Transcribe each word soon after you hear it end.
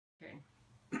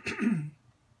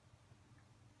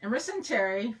Emerson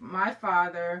Terry, my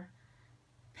father,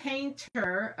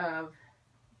 painter of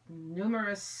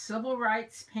numerous civil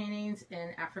rights paintings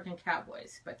and African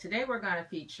cowboys. But today we're going to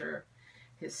feature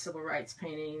his civil rights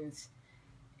paintings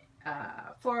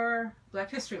for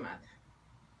Black History Month.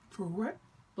 For what?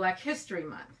 Black History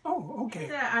Month. Oh, okay.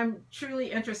 That I'm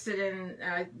truly interested in.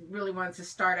 I really wanted to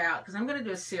start out because I'm going to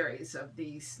do a series of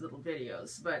these little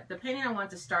videos. But the painting I want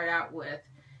to start out with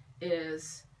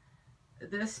is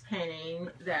this painting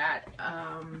that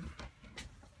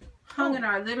hung in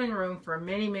our living room for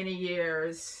many, many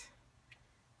years.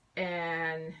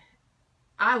 And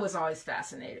I was always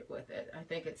fascinated with it. I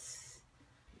think it's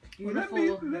beautiful.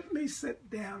 Well, let me sit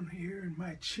down here in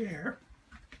my chair,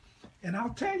 and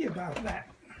I'll tell you about that.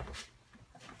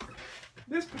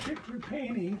 This particular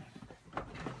painting,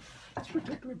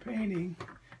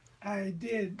 I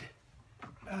did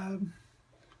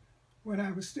when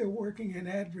I was still working in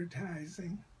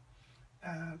advertising,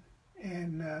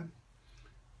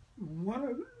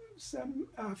 some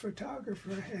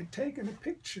photographer had taken a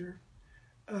picture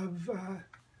of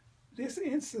this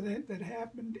incident that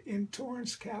happened in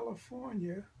Torrance,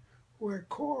 California, where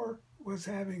CORE was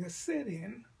having a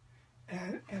sit-in,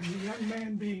 and the young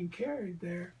man being carried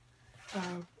there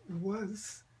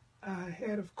was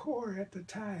head of CORE at the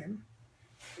time,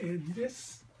 and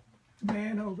this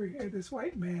man over here, this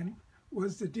white man,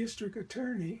 was the district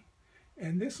attorney,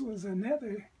 and this was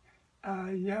another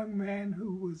young man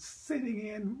who was sitting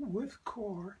in with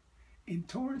CORE in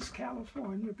Torrance,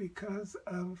 California, because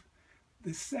of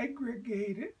the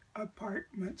segregated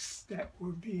apartments that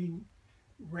were being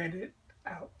rented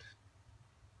out,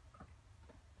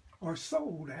 or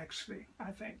sold, actually,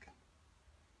 I think.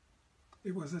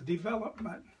 It was a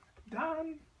development.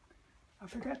 I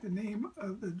forgot the name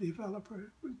of the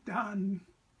developer, Don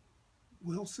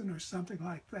Wilson or something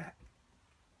like that.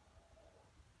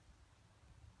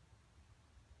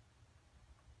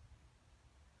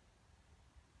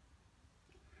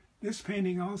 This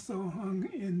painting also hung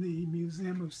in the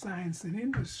Museum of Science and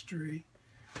Industry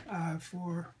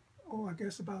for, I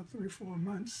guess about 3 or 4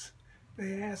 months.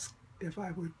 They asked if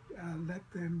I would let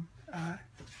them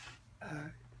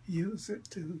use it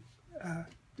to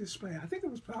display. I think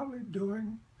it was probably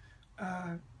during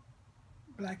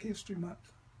Black History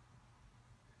Month.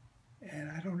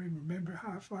 And I don't even remember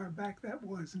how far back that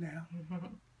was now.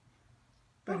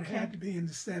 But okay. It had to be in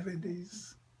the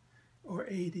 70s or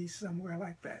 80s, somewhere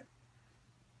like that.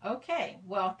 Okay,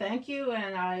 well, thank you,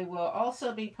 and I will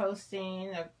also be posting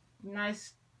a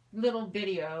nice little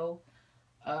video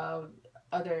of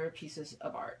other pieces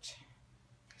of art.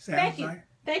 Thank you.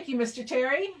 Thank you, Mr.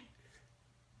 Terry.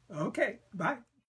 Okay, bye.